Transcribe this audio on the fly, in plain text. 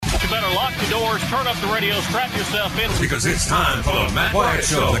better lock the doors, turn up the radio, strap yourself in. Because it's time for the Matt Wyatt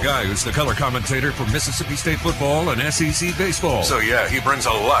Show. The guy who's the color commentator for Mississippi State football and SEC baseball. So, yeah, he brings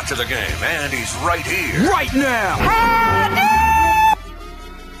a lot to the game, and he's right here. Right now.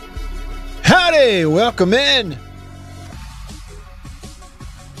 Howdy, welcome in.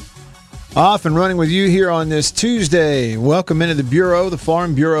 Off and running with you here on this Tuesday. Welcome into the Bureau, the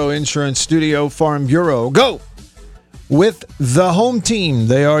Farm Bureau Insurance Studio. Farm Bureau, go with the home team.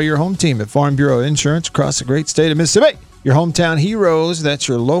 They are your home team at Farm Bureau Insurance across the great state of Mississippi. Your hometown heroes, that's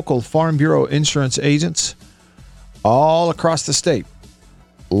your local Farm Bureau Insurance agents all across the state.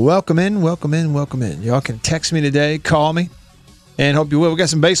 Welcome in, welcome in, welcome in. Y'all can text me today, call me, and hope you will. We got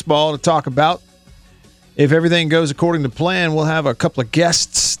some baseball to talk about. If everything goes according to plan, we'll have a couple of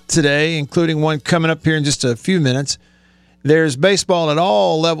guests today, including one coming up here in just a few minutes. There's baseball at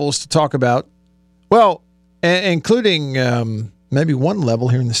all levels to talk about. Well, including maybe one level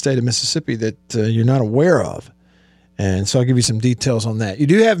here in the state of Mississippi that you're not aware of. And so I'll give you some details on that. You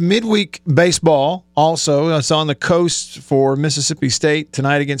do have midweek baseball also. It's on the coast for Mississippi State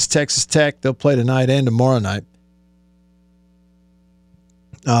tonight against Texas Tech. They'll play tonight and tomorrow night.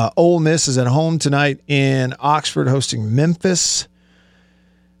 Ole Miss is at home tonight in Oxford hosting Memphis.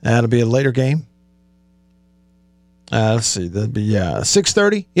 That'll be a later game. Let's see. That'll be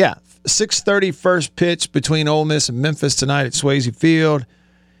 6:30. Yeah, 6:30 first pitch between Ole Miss and Memphis tonight at Swayze Field.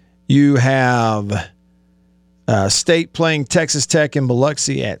 You have State playing Texas Tech in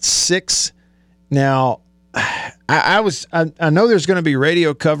Biloxi at 6. Now, I know there's going to be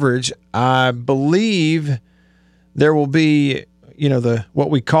radio coverage. I believe there will be,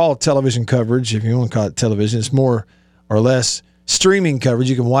 what we call television coverage, if you want to call it television. It's more or less streaming coverage.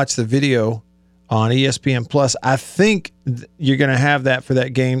 You can watch the video on ESPN Plus. I think you're going to have that for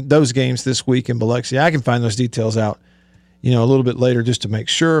that game, those games this week in Biloxi. I can find those details out, a little bit later just to make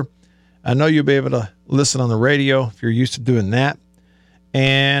sure. I know you'll be able to listen on the radio if you're used to doing that.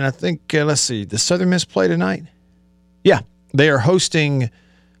 And I think, let's see, does Southern Miss play tonight? Yeah, they are hosting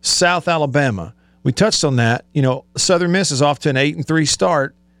South Alabama. We touched on that. Southern Miss is off to an 8-3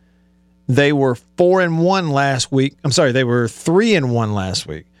 start. They were 4-1 last week. I'm sorry, they were 3-1 last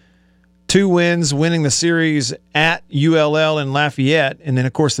week. 2 wins, winning the series at ULL in Lafayette, and then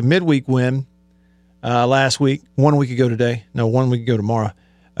of course the midweek win last week. 1 week ago today. No, 1 week ago tomorrow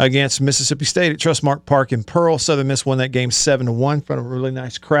against Mississippi State at Trustmark Park in Pearl. Southern Miss won that game 7-1 in front of a really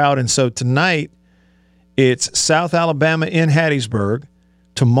nice crowd, and so tonight it's South Alabama in Hattiesburg.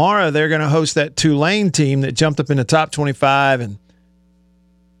 Tomorrow, they're going to host that Tulane team that jumped up in the top 25 and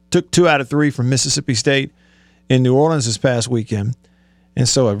took 2 out of 3 from Mississippi State in New Orleans this past weekend. And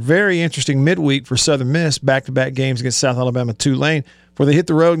so a very interesting midweek for Southern Miss, back-to-back games against South Alabama, Tulane, before they hit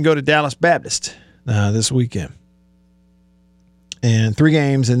the road and go to Dallas Baptist this weekend. And 3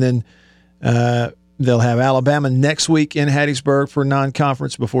 games, and then they'll have Alabama next week in Hattiesburg for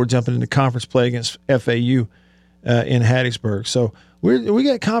non-conference before jumping into conference play against FAU in Hattiesburg. So we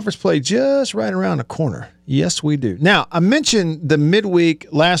got conference play just right around the corner. Yes, we do. Now, I mentioned the midweek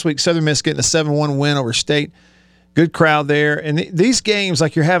last week, Southern Miss getting a 7-1 win over State. Good crowd there. And these games,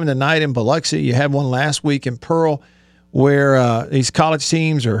 like you're having tonight in Biloxi, you had one last week in Pearl, where these college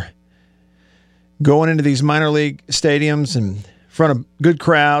teams are going into these minor league stadiums and in front of good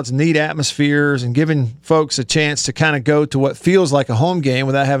crowds, neat atmospheres, and giving folks a chance to kind of go to what feels like a home game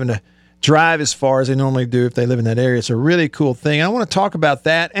without having to drive as far as they normally do if they live in that area. It's a really cool thing. I want to talk about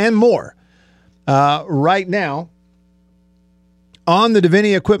that and more right now on the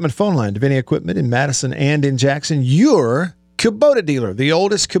Davini Equipment phone line. Davini Equipment in Madison and in Jackson, your Kubota dealer, the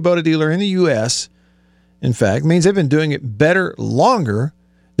oldest Kubota dealer in the U.S. In fact, means they've been doing it better, longer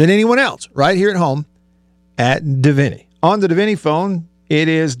than anyone else right here at home at Davini. On the Davini phone, it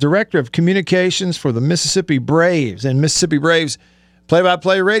is Director of Communications for the Mississippi Braves and Mississippi Braves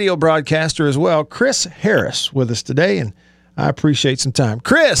play-by-play radio broadcaster as well, Chris Harris, with us today, and I appreciate some time.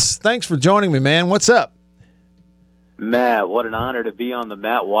 Chris, thanks for joining me, man. What's up? Matt, what an honor to be on the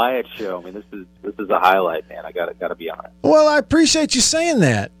Matt Wyatt Show. I mean, this is a highlight, man. I gotta be honest. Well, I appreciate you saying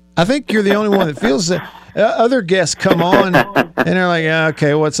that. I think you're the only one that feels that. Other guests come on and they're like,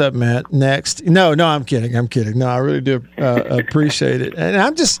 okay, what's up, Matt? Next. No, I'm kidding. No, I really do appreciate it. And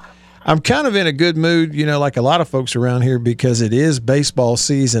I'm kind of in a good mood, like a lot of folks around here, because it is baseball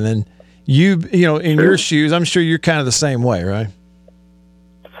season. And in your shoes, I'm sure you're kind of the same way, right?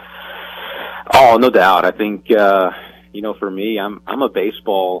 Oh, no doubt. I think, for me, I'm a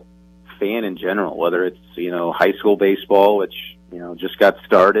baseball fan in general, whether it's, high school baseball, which, just got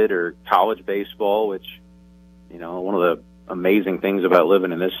started, or college baseball, which, one of the amazing things about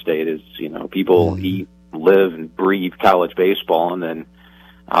living in this state is, people eat, live, and breathe college baseball. And then,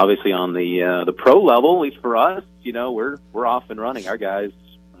 obviously on the pro level, at least for us, we're off and running. Our guys,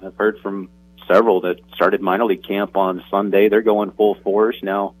 I've heard from several that started minor league camp on Sunday. They're going full force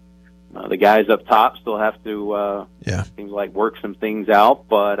now. The guys up top still have to seems like work some things out,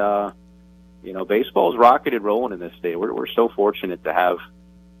 but baseball's rocketed rolling in this state. We're so fortunate to have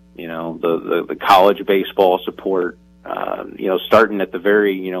the college baseball support. Starting at the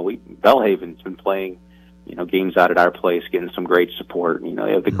very Belhaven's been playing games out at our place, getting some great support.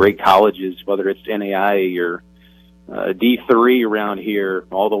 They have the great colleges, whether it's NAIA or D3 around here,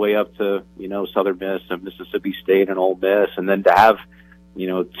 all the way up to Southern Miss and Mississippi State and Ole Miss, and then to have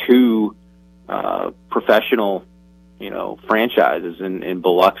two professional franchises in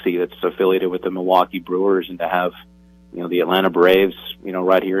Biloxi that's affiliated with the Milwaukee Brewers, and to have the Atlanta Braves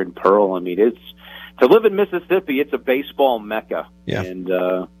right here in Pearl. I mean, it's to live in Mississippi, it's a baseball mecca, and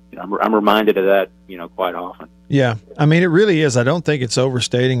I'm reminded of that quite often. Yeah, I mean, it really is. I don't think it's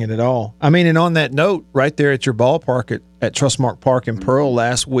overstating it at all. I mean, and on that note, right there at your ballpark at Trustmark Park in Pearl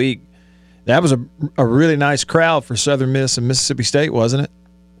last week, that was a really nice crowd for Southern Miss and Mississippi State, wasn't it?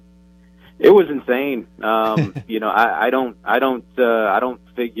 It was insane. I don't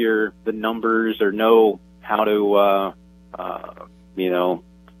figure the numbers or know how to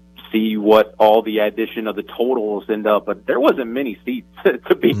see what all the addition of the totals end up, but there wasn't many seats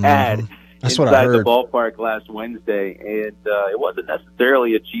to be had. That's inside what I heard. The ballpark last Wednesday, and it wasn't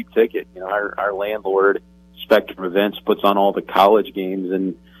necessarily a cheap ticket. Our landlord, Spectrum Events, puts on all the college games,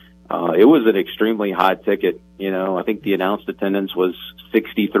 and it was an extremely high ticket. I think the announced attendance was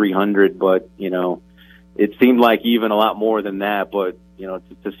 6,300, but it seemed like even a lot more than that. But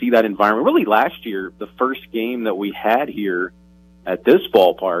to see that environment, really last year, the first game that we had here at this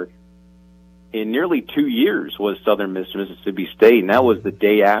ballpark in nearly 2 years was Southern Miss Mississippi State, and that was the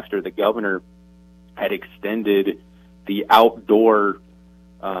day after the governor had extended the outdoor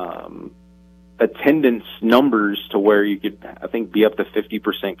attendance numbers to where you could, I think, be up to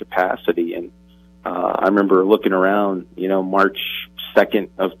 50% capacity. And I remember looking around, March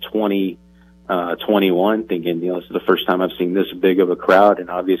 2nd of 2021, thinking, this is the first time I've seen this big of a crowd, and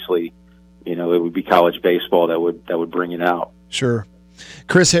obviously, it would be college baseball that would bring it out. Sure.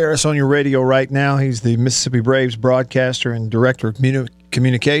 Chris Harris on your radio right now. He's the Mississippi Braves broadcaster and director of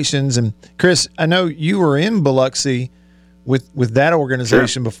communications. And Chris, I know you were in Biloxi with that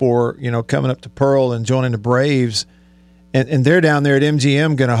organization before, coming up to Pearl and joining the Braves. And they're down there at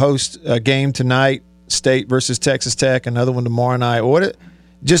MGM going to host a game tonight, State versus Texas Tech, another one tomorrow night.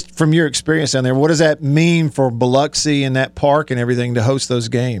 Just from your experience down there, what does that mean for Biloxi and that park and everything to host those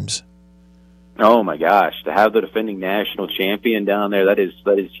games? Oh my gosh, to have the defending national champion down there, that is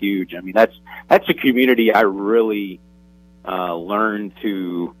huge. I mean, that's a community I really learned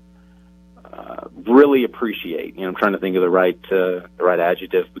to really appreciate. I'm trying to think of the right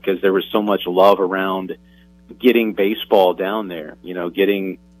adjective, because there was so much love around getting baseball down there.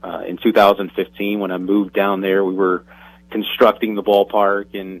 Getting in 2015 when I moved down there, we were constructing the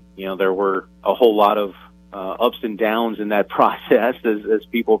ballpark, and there were a whole lot of ups and downs in that process, as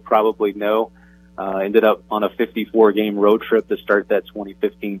people probably know. Ended up on a 54-game road trip to start that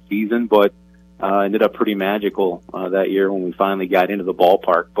 2015 season, but ended up pretty magical that year when we finally got into the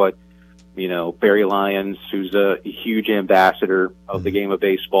ballpark. But, Barry Lyons, who's a huge ambassador of the game of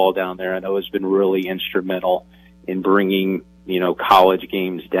baseball down there, I know has been really instrumental in bringing, college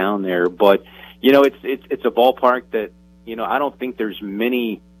games down there. But, it's a ballpark that, I don't think there's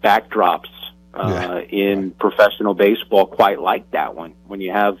many backdrops in professional baseball quite like that one. When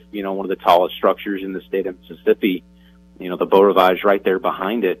you have, one of the tallest structures in the state of Mississippi, the Beau Rivage right there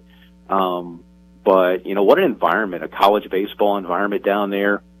behind it. But, what an environment, a college baseball environment down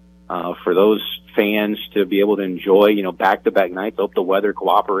there for those fans to be able to enjoy, back-to-back nights. I hope the weather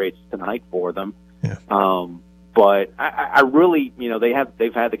cooperates tonight for them. Yeah. But I really,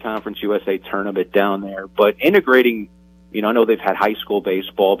 they've had the Conference USA tournament down there, but integrating, I know they've had high school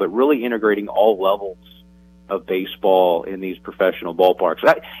baseball, but really integrating all levels of baseball in these professional ballparks.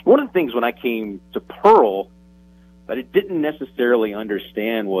 One of the things when I came to Pearl that I didn't necessarily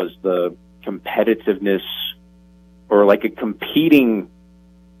understand was the competitiveness or like a competing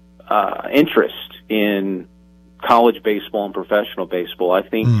interest in college baseball and professional baseball. I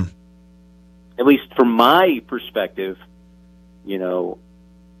think, at least from my perspective,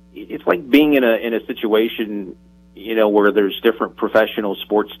 it's like being in a situation, where there's different professional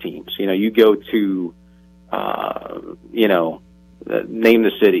sports teams. You go to, name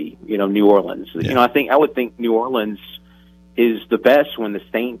the city, New Orleans. Yeah. I would think New Orleans is the best when the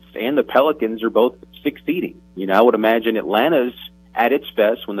Saints and the Pelicans are both succeeding. I would imagine Atlanta's at its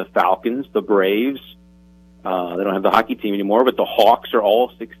best when the Falcons, the Braves, They don't have the hockey team anymore, but the Hawks are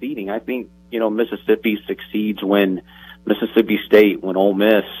all succeeding. I think, Mississippi succeeds when Mississippi State, when Ole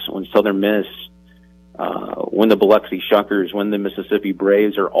Miss, when Southern Miss, when the Biloxi Shuckers, when the Mississippi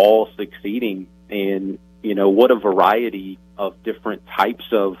Braves are all succeeding. And, what a variety of different types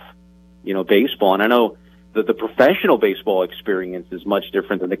of, baseball. And I know that the professional baseball experience is much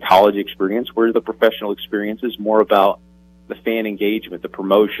different than the college experience, where the professional experience is more about the fan engagement, the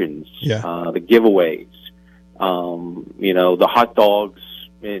promotions, the giveaways, the hot dogs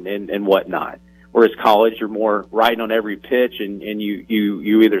and whatnot. Whereas college, you're more riding on every pitch, and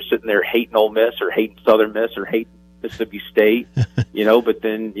you either sitting there hating Ole Miss or hating Southern Miss or hating Mississippi State, but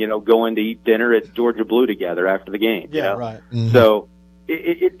then, going to eat dinner at Georgia Blue together after the game. Yeah, right. Mm-hmm. So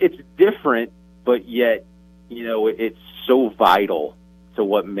it's different, but yet, it's so vital to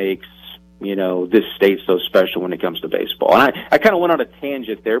what makes, this state so special when it comes to baseball. And I kind of went on a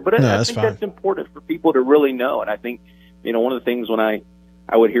tangent there, but I think that's important for people to really know. And I think, one of the things when I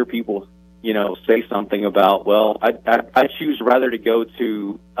would hear people, say something about, well, I choose rather to go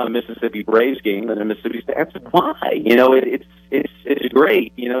to a Mississippi Braves game than a Mississippi State. That's why, it's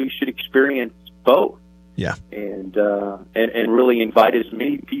great. You should experience both. Yeah. And really invite as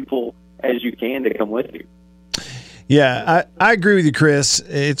many people as you can to come with you. Yeah, I agree with you, Chris.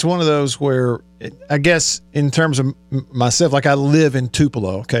 It's one of those where I guess in terms of myself, like I live in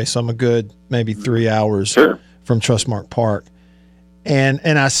Tupelo, okay, so I'm a good maybe 3 hours from Trustmark Park. And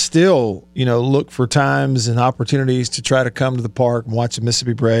I still, look for times and opportunities to try to come to the park and watch the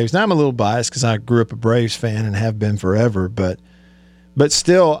Mississippi Braves. Now I'm a little biased because I grew up a Braves fan and have been forever, but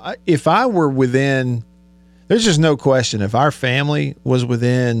still, if I were within, there's just no question, if our family was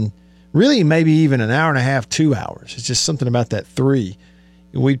within really maybe even an hour and a half, 2 hours, it's just something about that 3,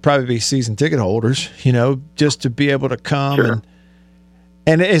 we'd probably be season ticket holders, just to be able to come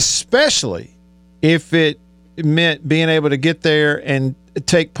and especially if it meant being able to get there and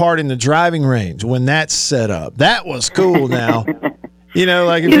take part in the driving range when that's set up. That was cool. Now, and that's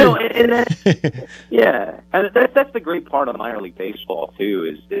the great part of minor league baseball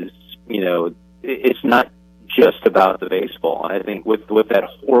too. Is it's not just about the baseball. And I think with that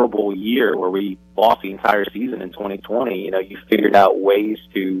horrible year where we lost the entire season in 2020, you figured out ways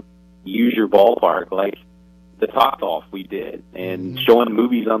to use your ballpark, like the Talk Off we did, and showing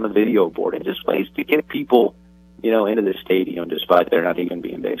movies on the video board, and just ways to get people, into the stadium despite there not even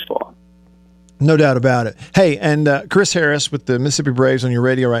being baseball. No doubt about it. Hey, and Chris Harris with the Mississippi Braves on your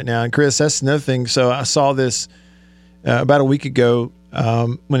radio right now. And Chris, that's another thing. So I saw this about a week ago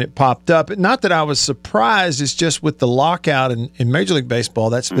when it popped up. Not that I was surprised. It's just with the lockout in Major League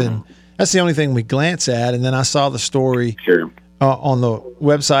Baseball, that's the only thing we glance at. And then I saw the story on the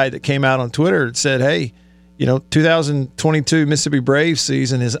website that came out on Twitter. It said, hey, 2022 Mississippi Braves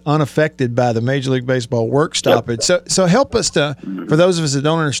season is unaffected by the Major League Baseball work stoppage. So help us for those of us that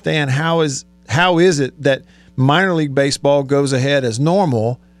don't understand, how is it that minor league baseball goes ahead as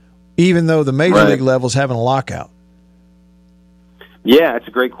normal, even though the major league level's having a lockout? Yeah, it's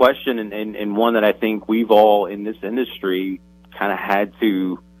a great question, and one that I think we've all in this industry kind of had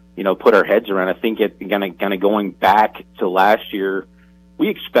to, put our heads around. I think kind of going back to last year, we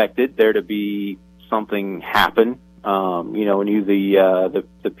expected there to be something happen. When the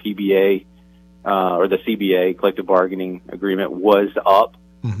PBA or the CBA collective bargaining agreement was up,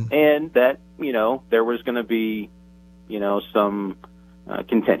 and that there was going to be some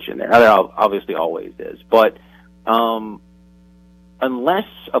contention there. There obviously always is, but unless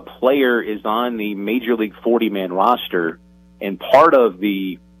a player is on the Major League 40-man roster and part of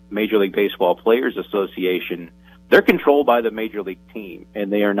the Major League Baseball Players Association, they're controlled by the Major League team,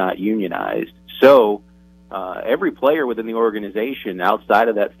 and they are not unionized. So every player within the organization outside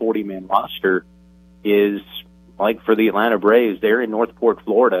of that 40-man roster is, like for the Atlanta Braves, they're in Northport,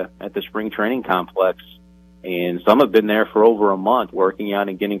 Florida at the spring training complex, and some have been there for over a month working out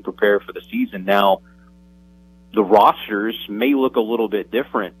and getting prepared for the season. Now, the rosters may look a little bit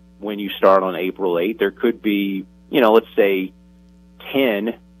different when you start on April 8th. There could be, let's say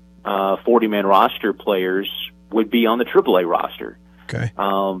 10 40-man roster players would be on the AAA roster. Okay.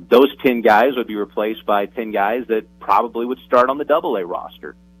 Those 10 guys would be replaced by 10 guys that probably would start on the AA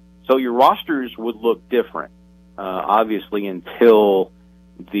roster. So your rosters would look different, obviously, until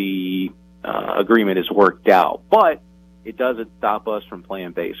the agreement is worked out. But it doesn't stop us from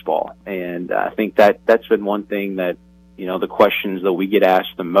playing baseball. And I think that's been one thing that, the questions that we get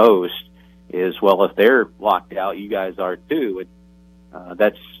asked the most is, well, if they're locked out, you guys are too. And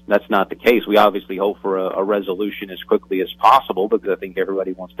that's not the case. We obviously hope for a resolution as quickly as possible, because I think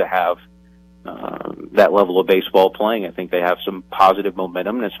everybody wants to have that level of baseball playing. I think they have some positive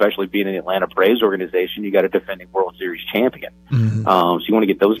momentum, and especially being in the Atlanta Braves organization, you got a defending World Series champion. Mm-hmm. So you want to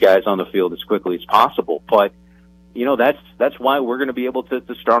get those guys on the field as quickly as possible. But, you know, that's why we're going to be able to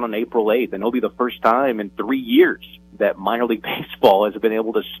start on April 8th, and it'll be the first time in 3 years that minor league baseball has been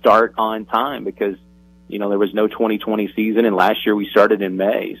able to start on time because, you know, there was no 2020 season, and last year we started in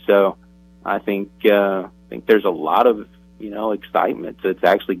May. So I think there's a lot of, you know, excitement to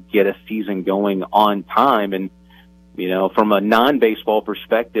actually get a season going on time. And, you know, from a non-baseball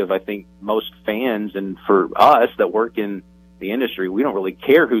perspective, I think most fans, and for us that work in the industry, we don't really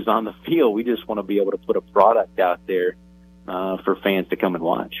care who's on the field. We just want to be able to put a product out there for fans to come and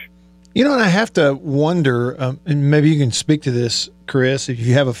watch. You know, and I have to wonder, and maybe you can speak to this, Chris, if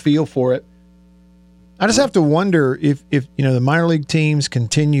you have a feel for it. I just have to wonder if you know, the minor league teams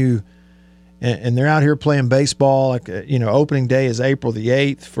continue and they're out here playing baseball. Like, you know, opening day is April the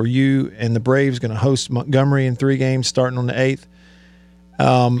 8th for you, and the Braves going to host Montgomery in 3 games starting on the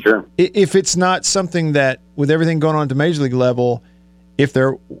 8th. Sure. If it's not something that, with everything going on at the major league level, if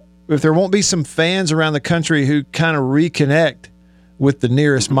there won't be some fans around the country who kind of reconnect with the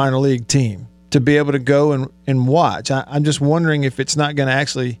nearest minor league team to be able to go and watch, I'm just wondering if it's not going to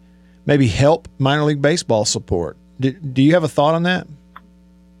actually maybe help minor league baseball support. Do you have a thought on that?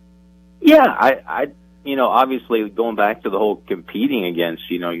 Yeah, I you know, obviously going back to the whole competing against,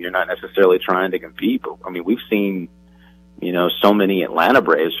 you know, you're not necessarily trying to compete, but I mean, we've seen, you know, so many Atlanta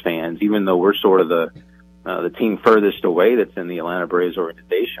Braves fans, even though we're sort of the team furthest away that's in the Atlanta Braves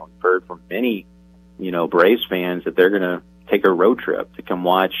organization. We've heard from many, you know, Braves fans that they're going to take a road trip to come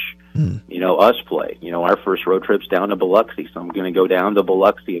watch, you know, us play. You know, our first road trip's down to Biloxi, so I'm going to go down to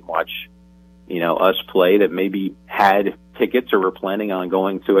Biloxi and watch, you know, us play that maybe had tickets or were planning on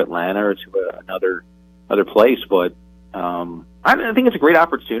going to Atlanta or to another place. But I think it's a great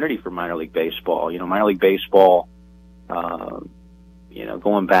opportunity for minor league baseball. You know, minor league baseball, you know,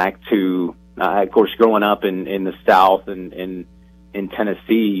 going back to, of course, growing up in the South and in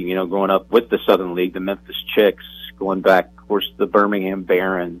Tennessee, you know, growing up with the Southern League, the Memphis Chicks, going back, of course, the Birmingham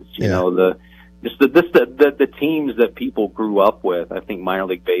Barons, you know, the teams that people grew up with. I think minor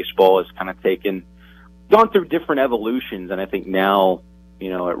league baseball has kind of gone through different evolutions, and I think now, you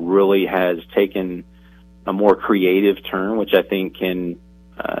know, it really has taken a more creative turn, which I think can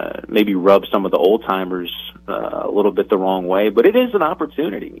maybe rub some of the old timers a little bit the wrong way. But it is an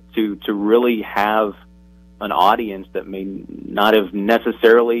opportunity to really have an audience that may not have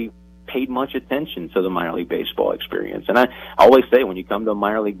necessarily paid much attention to the minor league baseball experience. And I always say, when you come to a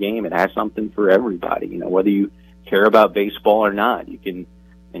minor league game, it has something for everybody. You know, whether you care about baseball or not, you can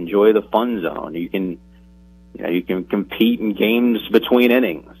enjoy the fun zone. You can compete in games between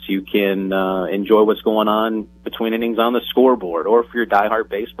innings. You can enjoy what's going on between innings on the scoreboard. Or if you're a diehard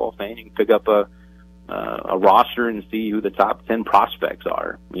baseball fan, you can pick up a roster and see who the top 10 prospects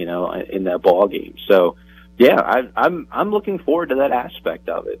are, you know, in that ball game. So, yeah, I'm looking forward to that aspect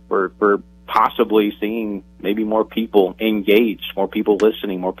of it. For possibly seeing maybe more people engaged, more people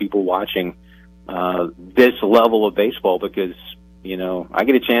listening, more people watching this level of baseball, because, you know, I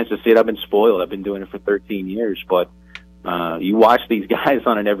get a chance to see it. I've been spoiled. I've been doing it for 13 years, but you watch these guys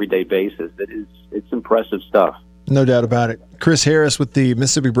on an everyday basis. It's impressive stuff. No doubt about it. Chris Harris with the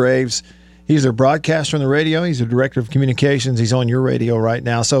Mississippi Braves. He's their broadcaster on the radio. He's a director of communications. He's on your radio right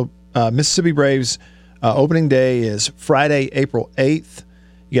now. So Mississippi Braves opening day is Friday, April 8th.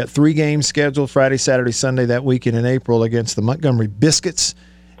 You got 3 games scheduled, Friday, Saturday, Sunday that weekend in April against the Montgomery Biscuits.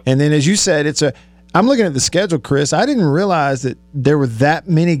 And then, as you said, I'm looking at the schedule, Chris. I didn't realize that there were that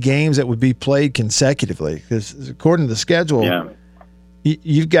many games that would be played consecutively, because according to the schedule,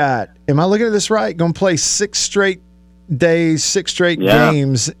 you've got, am I looking at this right? Going to play 6 straight days, 6 straight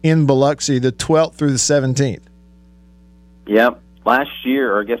games in Biloxi, the 12th through the 17th. Yep. Last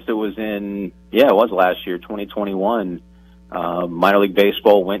year, or I guess it was it was last year, 2021, minor league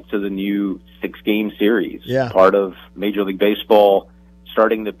baseball went to the new 6-game series. Yeah. Part of Major League Baseball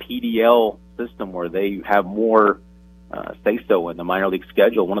starting the PDL system, where they have more say-so in the minor league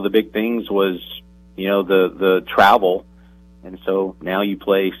schedule. One of the big things was, you know, the travel. And so now you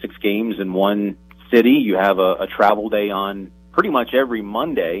play 6 games in one city. You have a travel day on pretty much every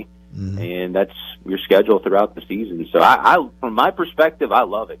Monday. And that's your schedule throughout the season. So I from my perspective, I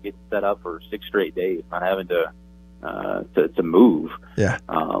love it. Getting set up for 6 straight days, not having to move. Yeah.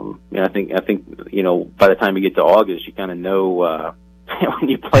 I think you know, by the time you get to August, you kind of know when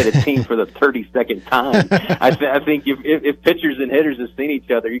you play the team for the 32nd time. I think if pitchers and hitters have seen each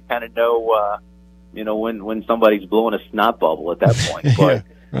other, you kind of know you know, when somebody's blowing a snot bubble at that point. But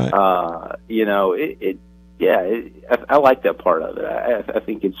right. you know, I like that part of it. I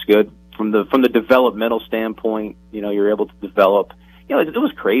think it's good from the developmental standpoint, you're able to develop. It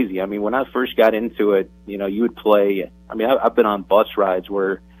was crazy. I mean, when I first got into it, you would play. I mean, I've been on bus rides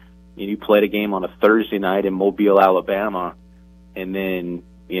where you played a game on a Thursday night in Mobile, Alabama, and then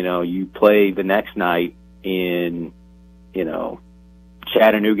you play the next night in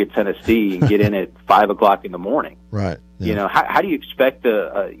Chattanooga, Tennessee, and get in at 5:00 in the morning. Right. Yeah. How do you expect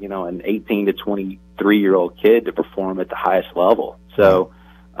an 18 to 23-year-old kid to perform at the highest level? So,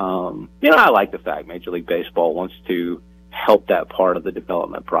 I like the fact Major League Baseball wants to help that part of the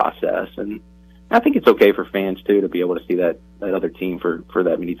development process, and I think it's okay for fans too to be able to see that other team for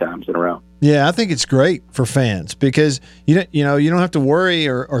that many times in a row. Yeah, I think it's great for fans because you don't have to worry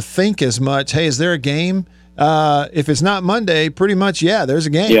or think as much. Hey, is there a game? If it's not Monday, pretty much there's a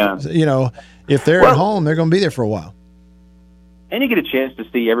game. Yeah. If they're at home, they're going to be there for a while. And you get a chance to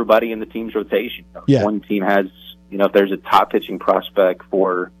see everybody in the team's rotation. Yeah. One team has, if there's a top pitching prospect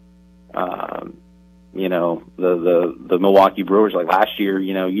for, the Milwaukee Brewers, like last year,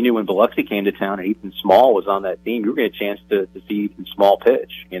 you knew when Biloxi came to town and Ethan Small was on that team, you were going to get a chance to see Ethan Small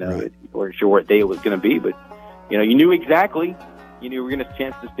pitch. Right. You weren't sure what day it was going to be, but, you knew exactly. You were going to get a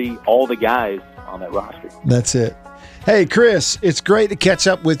chance to see all the guys on that roster. That's it. Hey, Chris, it's great to catch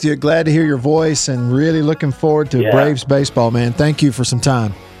up with you. Glad to hear your voice and really looking forward to Braves baseball, man. Thank you for some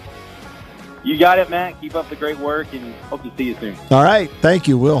time. You got it, Matt. Keep up the great work, and hope to see you soon. All right. Thank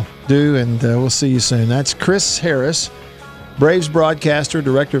you. We'll do, and we'll see you soon. That's Chris Harris, Braves broadcaster,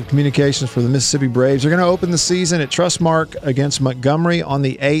 director of communications for the Mississippi Braves. They're going to open the season at Trustmark against Montgomery on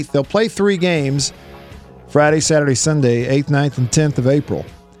the 8th. They'll play 3 games, Friday, Saturday, Sunday, 8th, 9th, and 10th of April.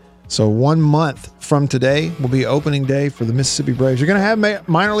 So 1 month from today will be opening day for the Mississippi Braves. You're going to have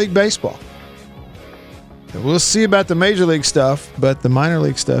minor league baseball. We'll see about the major league stuff, but the minor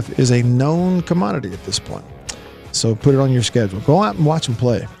league stuff is a known commodity at this point. So put it on your schedule. Go out and watch them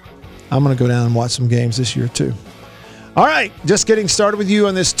play. I'm going to go down and watch some games this year too. All right, just getting started with you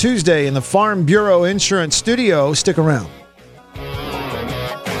on this Tuesday in the Farm Bureau Insurance Studio. Stick around.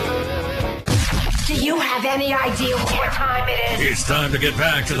 Do you have any idea what time it is? It's time to get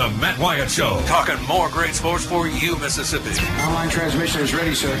back to the Matt Wyatt Show. Talking more great sports for you, Mississippi. Online transmission is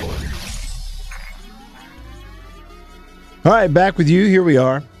ready, sir. All right, back with you. Here we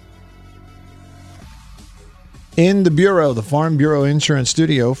are in the Bureau, the Farm Bureau Insurance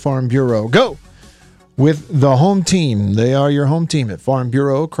Studio. Farm Bureau, go with the home team. They are your home team at Farm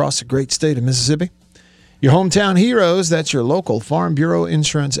Bureau across the great state of Mississippi. Your hometown heroes, that's your local Farm Bureau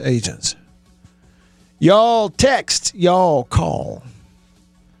insurance agents. Y'all text, y'all call.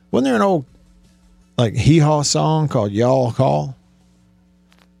 Wasn't there an old hee-haw song called Y'all Call?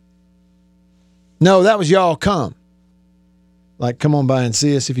 No, that was Y'all Come. Come on by and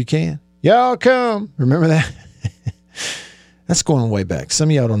see us if you can. Y'all come. Remember that? That's going way back. Some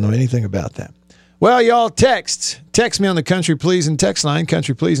of y'all don't know anything about that. Well, y'all text. Text me on the Country Pleasin' text line,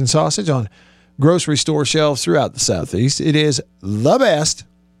 Country Pleasin' Sausage, on grocery store shelves throughout the Southeast. It is the best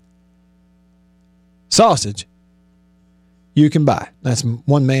sausage you can buy. That's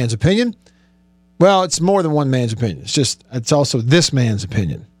one man's opinion. Well, it's more than one man's opinion. It's also this man's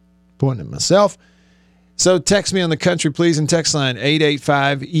opinion. Pointing at myself. So text me on the Country Pleasin' text line,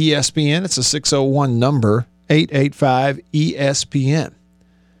 885-ESPN. It's a 601 number, 885-ESPN.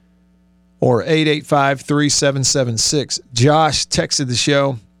 Or 885-3776. Josh texted the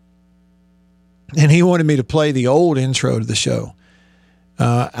show, and he wanted me to play the old intro to the show.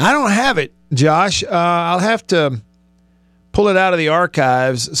 I don't have it, Josh. I'll have to pull it out of the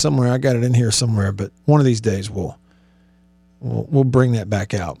archives somewhere. I got it in here somewhere, but one of these days we'll bring that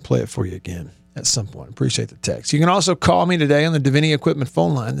back out, play it for you again at some point. Appreciate the text. You can also call me today on the Davini Equipment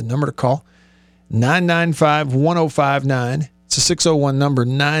phone line. The number to call, 995-1059. It's a 601 number,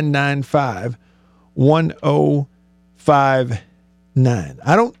 995-1059.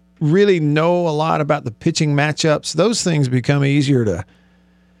 I don't really know a lot about the pitching matchups. Those things become easier to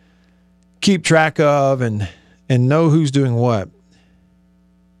keep track of and know who's doing what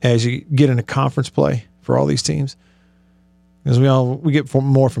as you get into conference play for all these teams. Because we get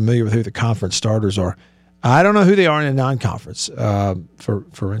more familiar with who the conference starters are. I don't know who they are in a non-conference.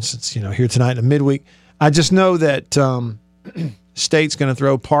 For instance, here tonight in the midweek, I just know that State's going to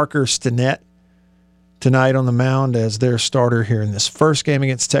throw Parker Stinnett tonight on the mound as their starter here in this first game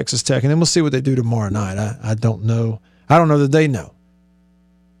against Texas Tech, and then we'll see what they do tomorrow night. I don't know. I don't know that they know.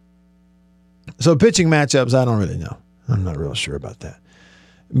 So pitching matchups, I don't really know. I'm not real sure about that.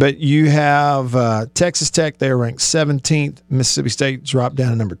 But you have Texas Tech. They're ranked 17th. Mississippi State dropped down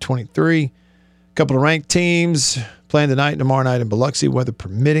to number 23. A couple of ranked teams playing tonight and tomorrow night in Biloxi, weather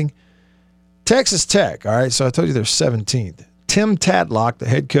permitting. Texas Tech, all right, so I told you they're 17th. Tim Tadlock, the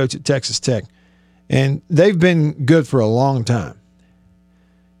head coach at Texas Tech. And they've been good for a long time.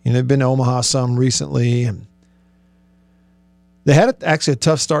 They've been to Omaha some recently. And they had actually a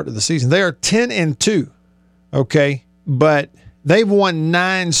tough start to the season. They are 10-2, okay? But they've won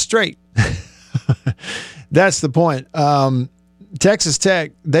 9 straight. That's the point. Texas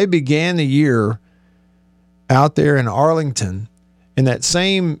Tech, they began the year out there in Arlington in that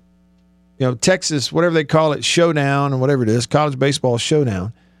same, Texas, whatever they call it, showdown or whatever it is, college baseball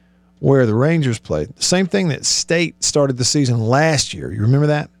showdown, where the Rangers played. The same thing that State started the season last year. You remember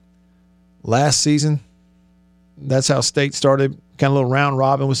that? Last season, that's how State started, kind of a little round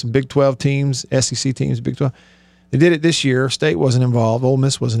robin with some Big 12 teams, SEC teams, Big 12. They did it this year. State wasn't involved. Ole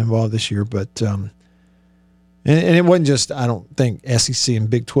Miss wasn't involved this year, but and it wasn't just, I don't think, SEC and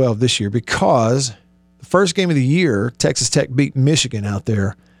Big 12 this year, because the first game of the year, Texas Tech beat Michigan out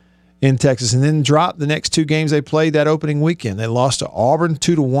there in Texas and then dropped the next 2 games they played that opening weekend. They lost to Auburn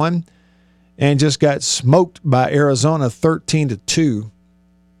 2-1 and just got smoked by Arizona 13-2.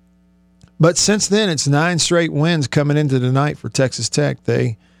 But since then, it's 9 straight wins coming into tonight for Texas Tech.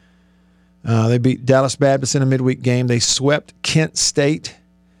 They beat Dallas Baptist in a midweek game. They swept Kent State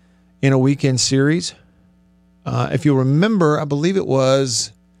in a weekend series. If you'll remember, I believe it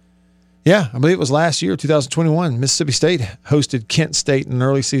was last year, 2021. Mississippi State hosted Kent State in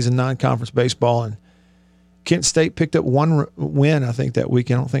early season non-conference baseball, and Kent State picked up 1 win, I think, that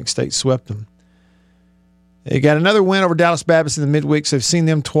weekend. I don't think State swept them. They got another win over Dallas Baptist in the midweek, so they've seen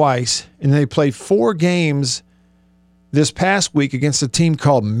them twice, and they played 4 games this past week against a team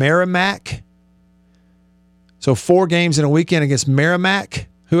called Merrimack. So 4 games in a weekend against Merrimack,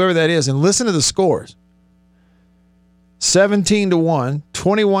 whoever that is, and listen to the scores. 17-1,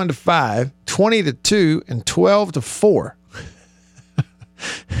 21-5, 20-2, and 12-4.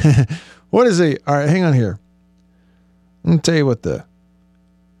 What is he? All right, hang on here. Let me tell you what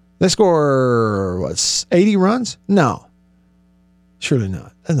they score, 80 runs? No. Surely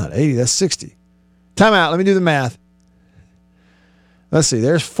not. That's not 80, that's 60. Time out, let me do the math. Let's see,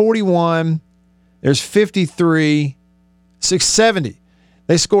 there's 41, there's 53, 70.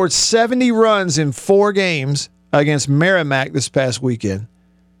 They scored 70 runs in 4 games against Merrimack this past weekend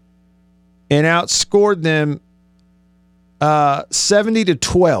and outscored them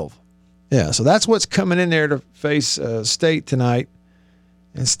 70-12. Yeah, so that's what's coming in there to face State tonight.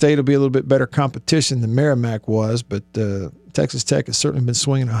 And State will be a little bit better competition than Merrimack was, but Texas Tech has certainly been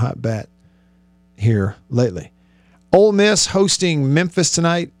swinging a hot bat here lately. Ole Miss hosting Memphis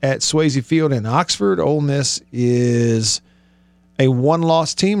tonight at Swayze Field in Oxford. Ole Miss is a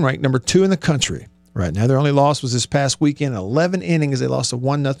 1-loss team, ranked number 2 in the country right now. Their only loss was this past weekend. 11 innings. They lost a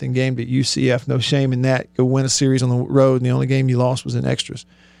 1-0 game to UCF. No shame in that. Go win a series on the road, and the only game you lost was in extras.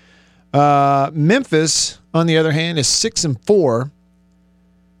 Memphis, on the other hand, is 6-4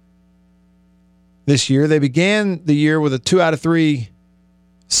 this year. They began the year with a 2 out of 3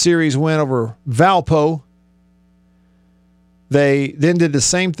 series win over Valpo. They then did the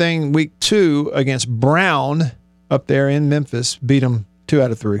same thing week 2 against Brown up there in Memphis, beat them 2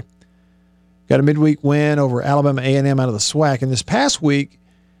 out of 3. Got a midweek win over Alabama A&M out of the SWAC. And this past week,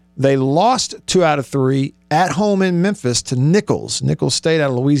 they lost 2 out of 3 at home in Memphis to Nichols State out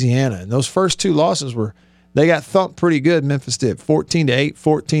of Louisiana. And those first 2 losses they got thumped pretty good, Memphis did, 14-8,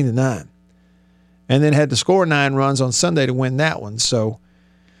 14-9. And then had to score 9 runs on Sunday to win that one. So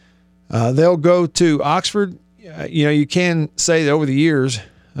they'll go to Oxford. You can say that over the years,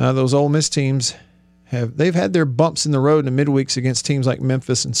 those Ole Miss teams they've had their bumps in the road in the midweeks against teams like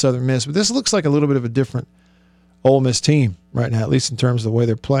Memphis and Southern Miss. But this looks like a little bit of a different Ole Miss team right now, at least in terms of the way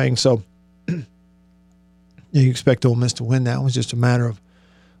they're playing. So you expect Ole Miss to win that one. It's just a matter of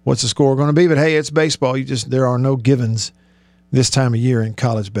what's the score going to be. But, hey, it's baseball. There are no givens this time of year in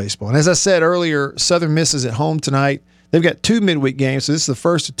college baseball. And as I said earlier, Southern Miss is at home tonight. They've got 2 midweek games, so this is the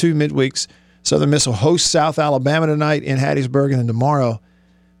first of 2 midweeks. Southern Miss will host South Alabama tonight in Hattiesburg, and then tomorrow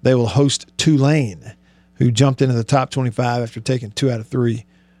they will host Tulane, who jumped into the top 25 after taking 2 out of 3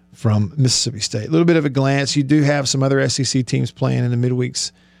 from Mississippi State. A little bit of a glance. You do have some other SEC teams playing in the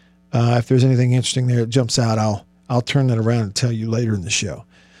midweeks. If there's anything interesting there that jumps out, I'll turn that around and tell you later in the show.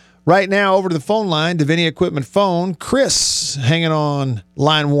 Right now, over to the phone line, Davini Equipment phone. Chris hanging on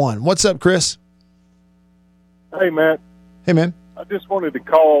line 1. What's up, Chris? Hey, Matt. Hey, man. I just wanted to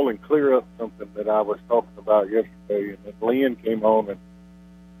call and clear up something that I was talking about yesterday, and then Lynn came on and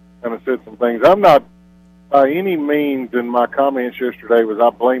kind of said some things. I'm not, by any means, in my comments yesterday, was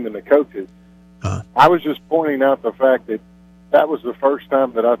I blaming the coaches. I was just pointing out the fact that was the first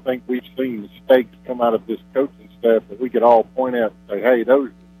time that I think we've seen mistakes come out of this coaching staff that we could all point out and say, hey, those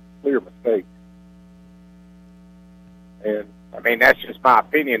are clear mistakes. And I mean, that's just my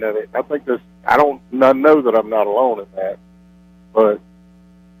opinion of it. I think I know that I'm not alone in that, but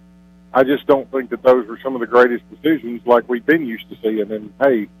I just don't think that those were some of the greatest decisions like we've been used to seeing. And,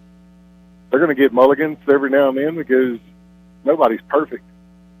 hey, they're going to get mulligans every now and then because nobody's perfect.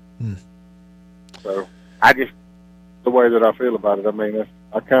 So the way that I feel about it, I mean,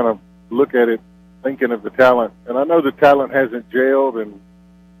 I kind of look at it thinking of the talent. And I know the talent hasn't gelled and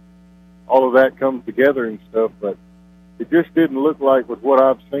all of that comes together and stuff, but it just didn't look like with what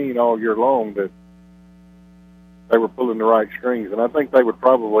I've seen all year long that they were pulling the right strings. And I think they would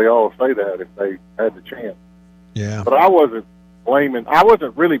probably all say that if they had the chance. Yeah. But I wasn't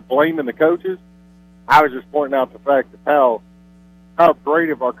really blaming the coaches. I was just pointing out the fact of how great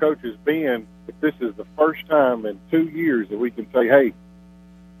have our coaches been if this is the first time in 2 years that we can say, hey,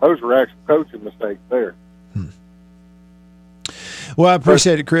 those were actual coaching mistakes there. Well, I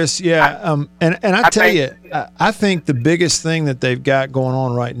appreciate it, Chris. Yeah, and I tell you, I think the biggest thing that they've got going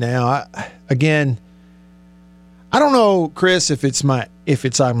on right now, I don't know, Chris,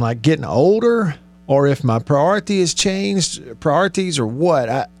 if I'm like getting older or if my priorities or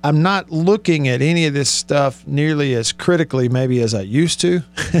what. I'm not looking at any of this stuff nearly as critically maybe as I used to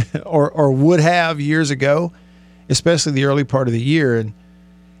or would have years ago, especially the early part of the year. And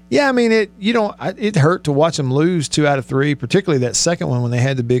yeah, I mean, it hurt to watch them lose 2 out of 3, particularly that second one when they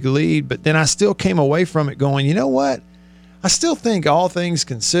had the big lead. But then I still came away from it going, you know what? I still think all things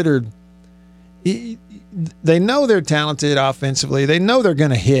considered, they know they're talented offensively. They know they're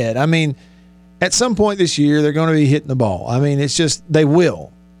going to hit. I mean, at some point this year, they're going to be hitting the ball. I mean, it's just they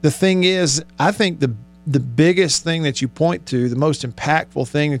will. The thing is, I think the biggest thing that you point to, the most impactful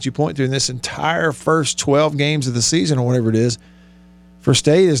thing that you point to in this entire first 12 games of the season or whatever it is for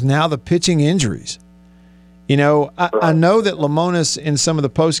State is now the pitching injuries. You know, I know that Lemonis in some of the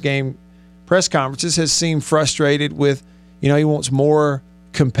post-game press conferences has seemed frustrated with, you know, he wants more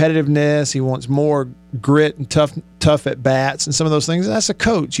competitiveness. He wants more grit and tough at bats and some of those things. And that's a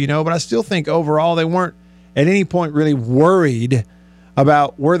coach, you know, but I still think overall they weren't at any point really worried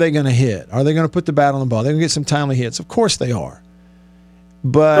about where they're going to hit. Are they going to put the bat on the ball? They're going to get some timely hits. Of course they are.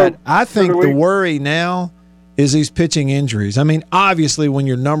 But I think the worry now is these pitching injuries. I mean, obviously when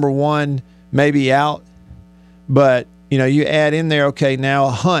you're number one, maybe out, but, you know, you add in there, okay, now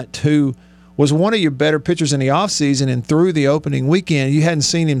Hunt, who was one of your better pitchers in the offseason and through the opening weekend, you hadn't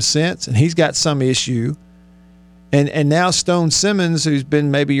seen him since, and he's got some issue. And now Stone Simmons, who's been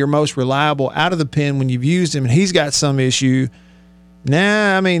maybe your most reliable out of the pen when you've used him, and he's got some issue.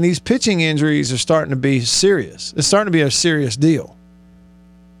 Nah, I mean, these pitching injuries are starting to be serious. It's starting to be a serious deal.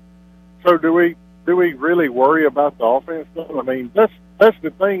 So do we really worry about the offense, though? I mean, that's the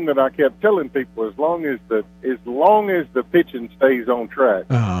thing that I kept telling people. As long as the pitching stays on track,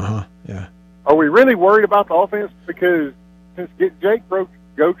 yeah. Are we really worried about the offense? Because since Jake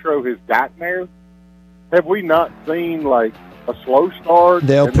Gautreaux has gotten there, have we not seen like a slow start?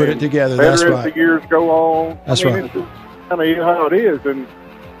 They'll put it together. That's right. As the years go on, that's right. It's just kind of how it is, and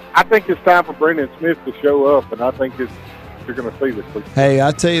I think it's time for Brendan Smith to show up, and I think you're going to see this week. Hey,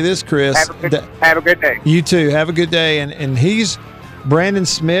 I tell you this, Chris. Have a good day. You too. Have a good day. And he's Brandon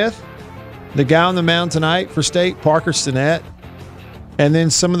Smith, the guy on the mound tonight for State, Parker Stinnett, and then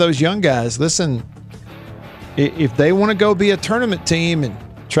some of those young guys. Listen, if they want to go be a tournament team and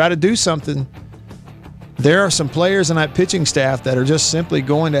try to do something, there are some players in that pitching staff that are just simply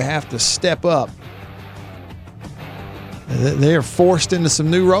going to have to step up. They are forced into some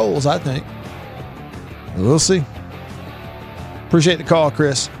new roles, I think. We'll see. Appreciate the call,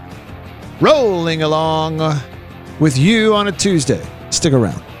 Chris. Rolling along with you on a Tuesday. Stick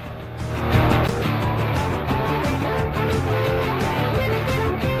around.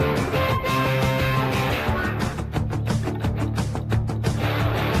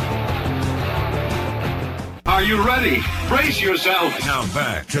 Are you ready? Brace yourself. Now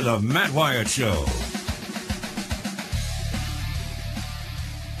back to the Matt Wyatt Show.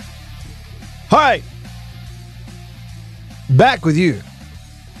 Hi. Back with you.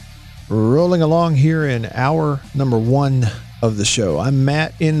 Rolling along here in hour number 1 of the show. I'm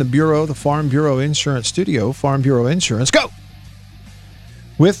Matt in the Bureau, the Farm Bureau Insurance Studio. Farm Bureau Insurance. Go!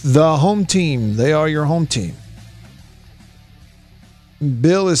 With the home team. They are your home team.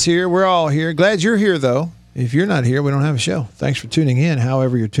 Bill is here. We're all here. Glad you're here, though. If you're not here, we don't have a show. Thanks for tuning in,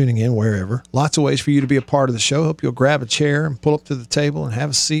 however you're tuning in, wherever. Lots of ways for you to be a part of the show. Hope you'll grab a chair and pull up to the table and have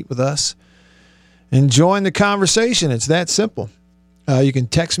a seat with us and join the conversation. It's that simple. You can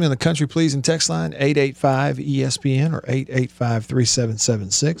text me on the Country Pleasing text line, 885-ESPN or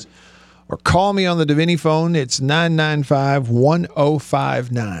 885-3776. Or call me on the Davini phone. It's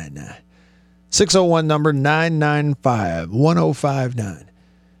 995-1059. 601 number 995-1059.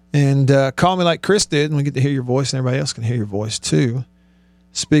 And call me like Chris did, and we get to hear your voice, and everybody else can hear your voice too.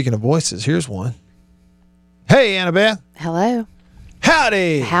 Speaking of voices, here's one. Hey, Annabeth. Hello.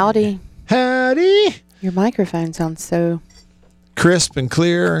 Howdy. Howdy. Howdy. Your microphone sounds so Crisp and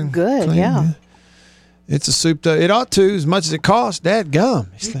clear and good. clean. Yeah. It's a souped up. It ought to, as much as it costs. Dad gum.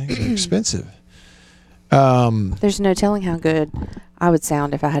 These things are expensive. There's no telling how good I would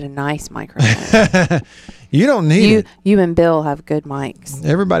sound if I had a nice microphone. You don't need it. You and Bill have good mics.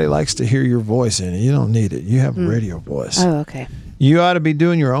 Everybody likes to hear your voice in it. You don't need it. You have a radio voice. Oh, okay. You ought to be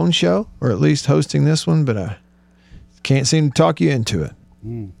doing your own show, or at least hosting this one, but I can't seem to talk you into it.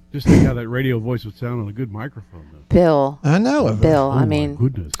 Just think how that radio voice would sound on a good microphone, though. Bill. I know. Bill, Oh, I mean, my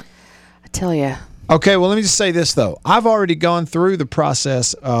goodness. I tell you. Okay, well, let me just say this, though. I've already gone through the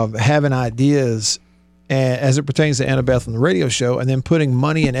process of having ideas as it pertains to Annabeth on the radio show and then putting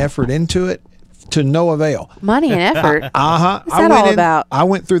money and effort into it to no avail. Money and effort. Uh-huh. What's that all about? I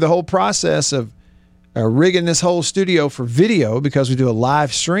went through the whole process of rigging this whole studio for video because we do a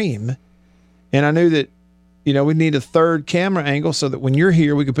live stream. And I knew that, we need a third camera angle so that when you're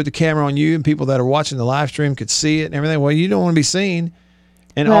here, we could put the camera on you and people that are watching the live stream could see it and everything. Well, you don't want to be seen.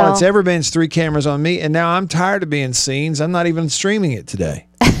 And all it's ever been is 3 cameras on me. And now I'm tired of being seen. So I'm not even streaming it today.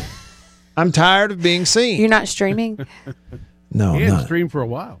 I'm tired of being seen. You're not streaming? No, He I'm hadn't not. streamed for a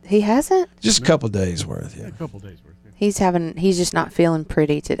while. He hasn't? Just a couple days worth, yeah. A couple days worth. He's just not feeling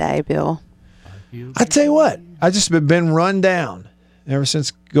pretty today, Bill. I tell you what, I just been run down ever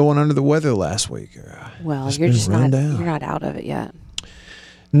since going under the weather last week. Well, you're you're not out of it yet.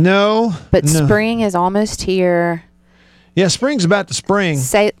 No. But no. spring is almost here. Yeah, spring's about to spring.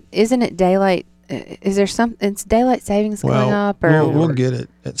 Isn't it daylight? Is there it's daylight savings coming up, or we'll get it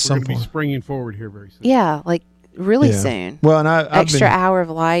at We're some going to be point. springing forward here very soon. Yeah, like really Yeah. soon. Well, and I've Extra been, hour of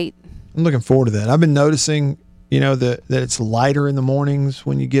light. I'm looking forward to that. I've been noticing, that it's lighter in the mornings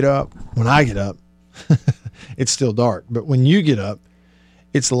when you get up. When I get up, it's still dark, but when you get up,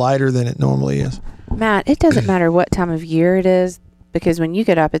 it's lighter than it normally is. Matt, it doesn't matter what time of year it is because when you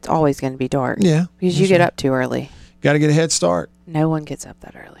get up, it's always going to be dark. Yeah, because you get up too early. Got to get a head start. No one gets up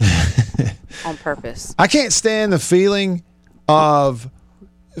that early on purpose. I can't stand the feeling of,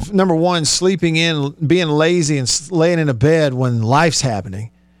 number one, sleeping in, being lazy and laying in a bed when life's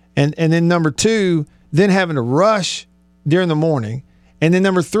happening. And then number two, then having to rush during the morning. And then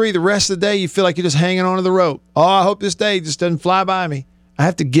number three, the rest of the day, you feel like you're just hanging onto the rope. Oh, I hope this day just doesn't fly by me. I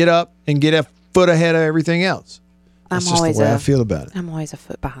have to get up and get a foot ahead of everything else. That's just the way I feel about it. I'm always a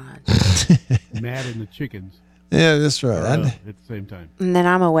foot behind. Mad and the chickens. Yeah, that's right. At the same time. And then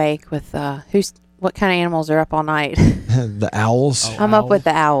I'm awake with what kind of animals are up all night? The owls. I'm up with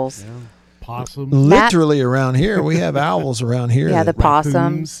the owls. Yeah. Possums. Literally around here. We have owls around here. Yeah, the that-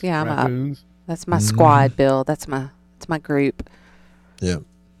 possums. Yeah, I'm raccoons. up. That's my squad, Bill. That's my group. Yeah.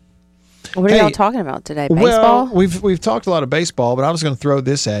 What are y'all talking about today? Well, Baseball? we've talked a lot of baseball, but I was going to throw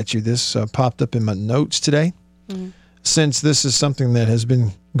this at you. This popped up in my notes today. Mm-hmm. Since this is something that has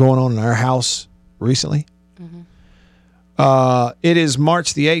been going on in our house recently. It is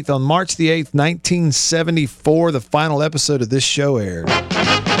March the 8th. On March the 8th, 1974, the final episode of this show aired.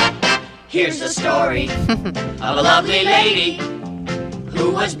 Here's the story of a lovely lady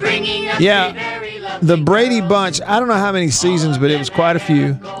who was bringing up Yeah, the Brady Bunch, I don't know how many seasons, but it was quite a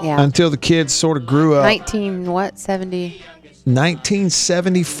few until the kids sort of grew up. 70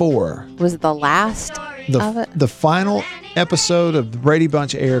 1974. was the last of it. The final episode of the Brady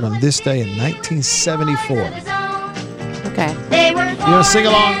Bunch aired on this day in 1974. Okay. You want to sing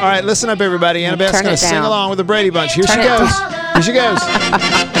along? All right, listen up, everybody. Annabeth's Turn going it to sing down. along with the Brady Bunch. Here Turn she it goes. down. Here she goes.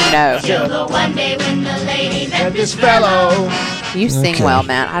 No. till the one day when the lady met This fellow. You sing Okay. well,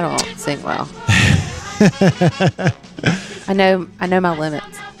 Matt. I don't sing well. I know my limits.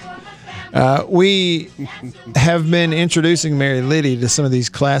 We have been introducing Mary Liddy to some of these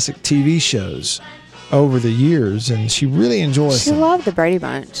classic TV shows over the years, and she really enjoys She them. loved the Brady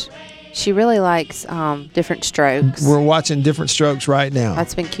Bunch. She really likes Different Strokes. We're watching Different Strokes right now.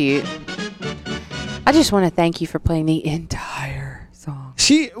 That's been cute. I just want to thank you for playing the entire song.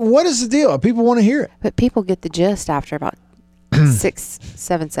 What is the deal? People want to hear it. But people get the gist after about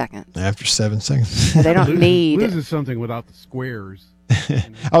 6-7 seconds. After 7 seconds. So they don't need. Loses something without the squares.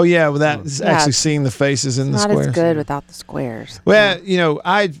 Oh, yeah, well, that's Yeah, actually seeing the faces in the Not squares. as good without the squares. Well,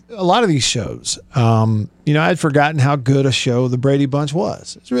 a lot of these shows, I'd forgotten how good a show the Brady Bunch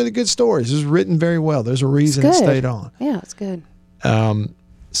was. It's really good stories. It was written very well. There's a reason it Good. stayed on. Yeah, it's good.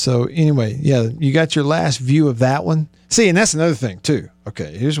 So anyway, yeah, you got your last view of that one. See, and that's another thing too.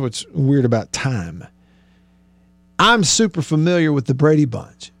 Okay, here's what's weird about time. I'm super familiar with the Brady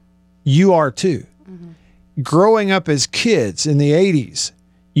Bunch. you are too. Growing up as kids in the 80s,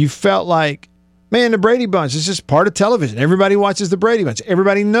 you felt like, man, the Brady Bunch is just part of television. Everybody watches the Brady Bunch.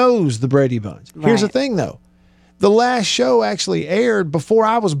 Everybody knows the Brady Bunch. Here's the thing, though. The last show actually aired before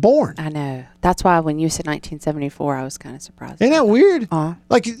I was born. I know. That's why when you said 1974, I was kind of surprised. Isn't that weird?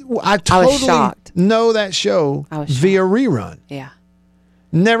 Like, I totally was shocked. know that show via rerun. Yeah.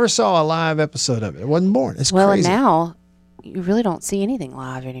 Never saw a live episode of it. I wasn't born. It's well, crazy. And now you really don't see anything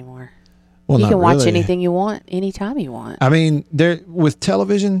live anymore. Well, you not can watch really. anything you want, anytime you want. I mean, with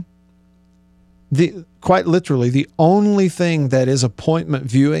television, quite literally, the only thing that is appointment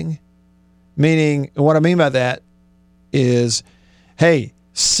viewing, meaning what I mean by that is, hey,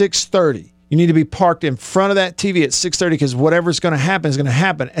 6:30. You need to be parked in front of that TV at 6:30 because whatever's going to happen is going to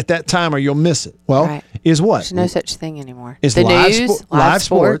happen at that time or you'll miss it. Well, is what? There's no such thing anymore. It's the live, news, live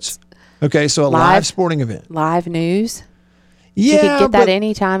sports. Okay, so a live sporting event. Live news. Yeah, you can get that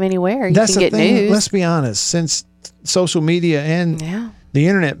anytime, anywhere. You that's can the get thing. news. Let's be honest. Since social media and the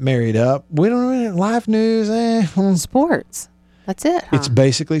internet married up, we don't really live news. Sports. That's it. It's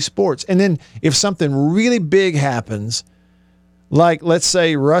basically sports. And then if something really big happens, like let's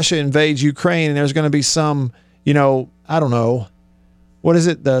say Russia invades Ukraine and there's going to be some, I don't know, what is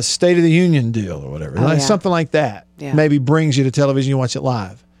it? The State of the Union deal or whatever. Something like that maybe brings you to television. You watch it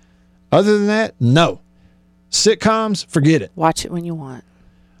live. Other than that, no. Sitcoms, forget it. Watch it when you want.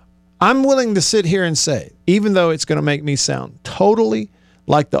 I'm willing to sit here and say, even though it's going to make me sound totally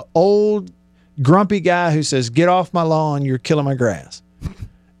like the old grumpy guy who says, get off my lawn, you're killing my grass.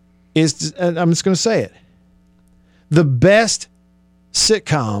 I'm just going to say it. The best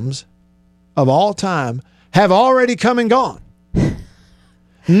sitcoms of all time have already come and gone.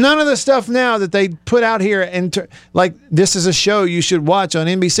 None of the stuff now that they put out here and like this is a show you should watch on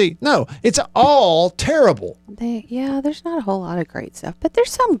NBC. No, it's all terrible. There's not a whole lot of great stuff, but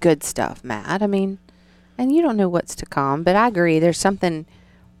there's some good stuff, Matt. I mean, and you don't know what's to come, but I agree. There's something,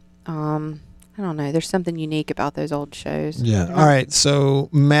 I don't know. There's something unique about those old shows. Yeah. All right. So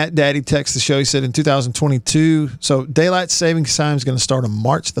Matt Daddy texted the show. He said in 2022. So daylight savings time is going to start on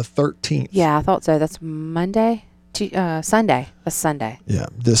March the 13th. Yeah, I thought so. That's Monday. Sunday. That's Sunday. Yeah,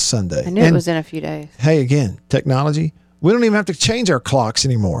 this Sunday. I knew it was in a few days. Hey, again, technology. We don't even have to change our clocks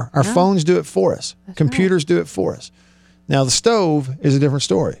anymore. Our phones do it for us. Computers do it for us. Now, the stove is a different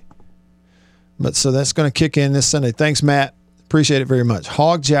story. But so that's going to kick in this Sunday. Thanks, Matt. Appreciate it very much.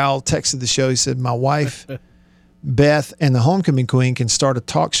 Hog Jowl texted the show. He said, my wife, Beth, and the Homecoming Queen can start a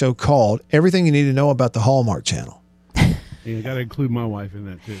talk show called Everything You Need to Know About the Hallmark Channel. You got to include my wife in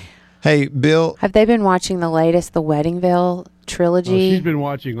that, too. Hey, Bill. Have they been watching the latest, the Weddingville trilogy? Oh, she's been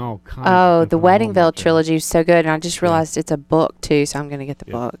watching all kinds of the Weddingville trilogy is so good. And I just realized it's a book, too, so I'm going to get the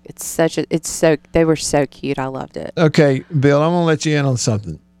book. They were so cute. I loved it. Okay, Bill, I'm going to let you in on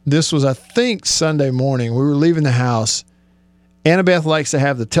something. This was, I think, Sunday morning. We were leaving the house. Annabeth likes to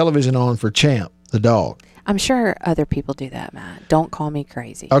have the television on for Champ, the dog. I'm sure other people do that, Matt. Don't call me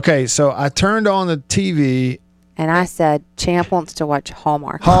crazy. Okay, so I turned on the TV. And I said, Champ wants to watch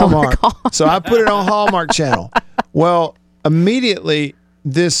Hallmark. So I put it on Hallmark Channel. Well, immediately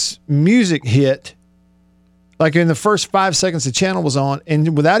this music hit. Like in the first 5 seconds the channel was on.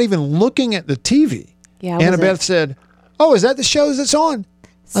 And without even looking at the TV, Annabeth said, oh, is that the show that's on?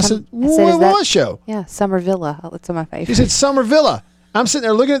 I said, what show? Yeah, Summer Villa. That's on my favorite. She said, Summer Villa. I'm sitting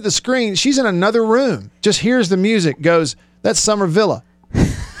there looking at the screen. She's in another room. Just hears the music, goes, that's Summer Villa.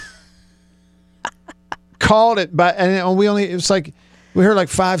 Called it, and it was like, we heard like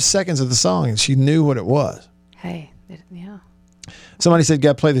 5 seconds of the song and she knew what it was. Hey, yeah. Somebody said,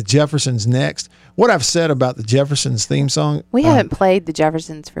 got to play the Jeffersons next. What I've said about the Jeffersons theme song. We haven't played the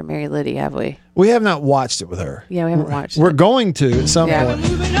Jeffersons for Mary Liddy, have we? We have not watched it with her. Yeah, we haven't watched it. We're going to at some point.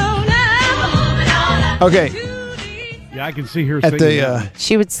 Okay. Yeah, I can see her at singing.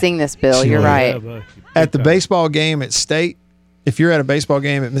 She would sing this, Bill. You're right. At the baseball game at State, if you're at a baseball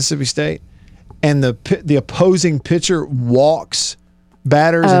game at Mississippi State, and the opposing pitcher walks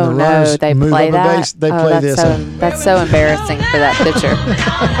batters and the runners they move play up that? the base, they play this. That's so embarrassing for that pitcher.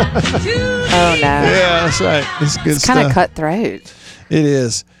 Oh, no. Yeah, that's right. It's good stuff. It's kind of cutthroat. It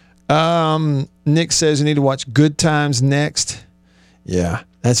is. Nick says you need to watch Good Times next. Yeah,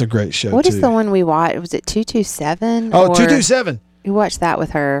 that's a great show, What is the one we watched? Was it 227? Oh, 227. We watched that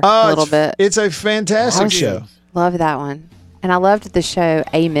with her a little bit. It's a fantastic show. Love that one. And I loved the show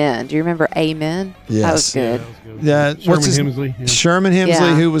Amen. Do you remember Amen? Yes. That was good. Yeah, Sherman Hemsley. Yeah. Sherman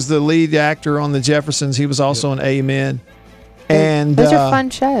Hemsley, who was the lead actor on the Jeffersons. He was also in Amen. And those are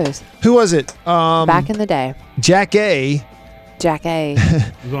fun shows. Who was it? Back in the day. Jack A. Jack A.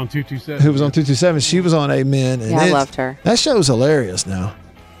 was on 227. Who was on 227. She was on Amen. And I loved her. That show's hilarious now.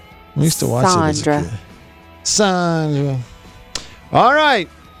 We used to watch it as a kid. Sandra. All right.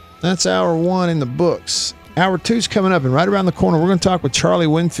 That's hour 1 in the books. Hour 2's coming up, and right around the corner, we're going to talk with Charlie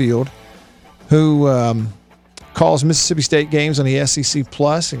Winfield, who calls Mississippi State games on the SEC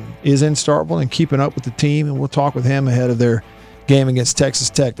Plus and is in Starkville and keeping up with the team, and we'll talk with him ahead of their game against Texas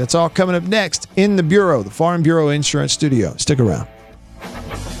Tech. That's all coming up next in the Bureau, the Farm Bureau Insurance Studio. Stick around.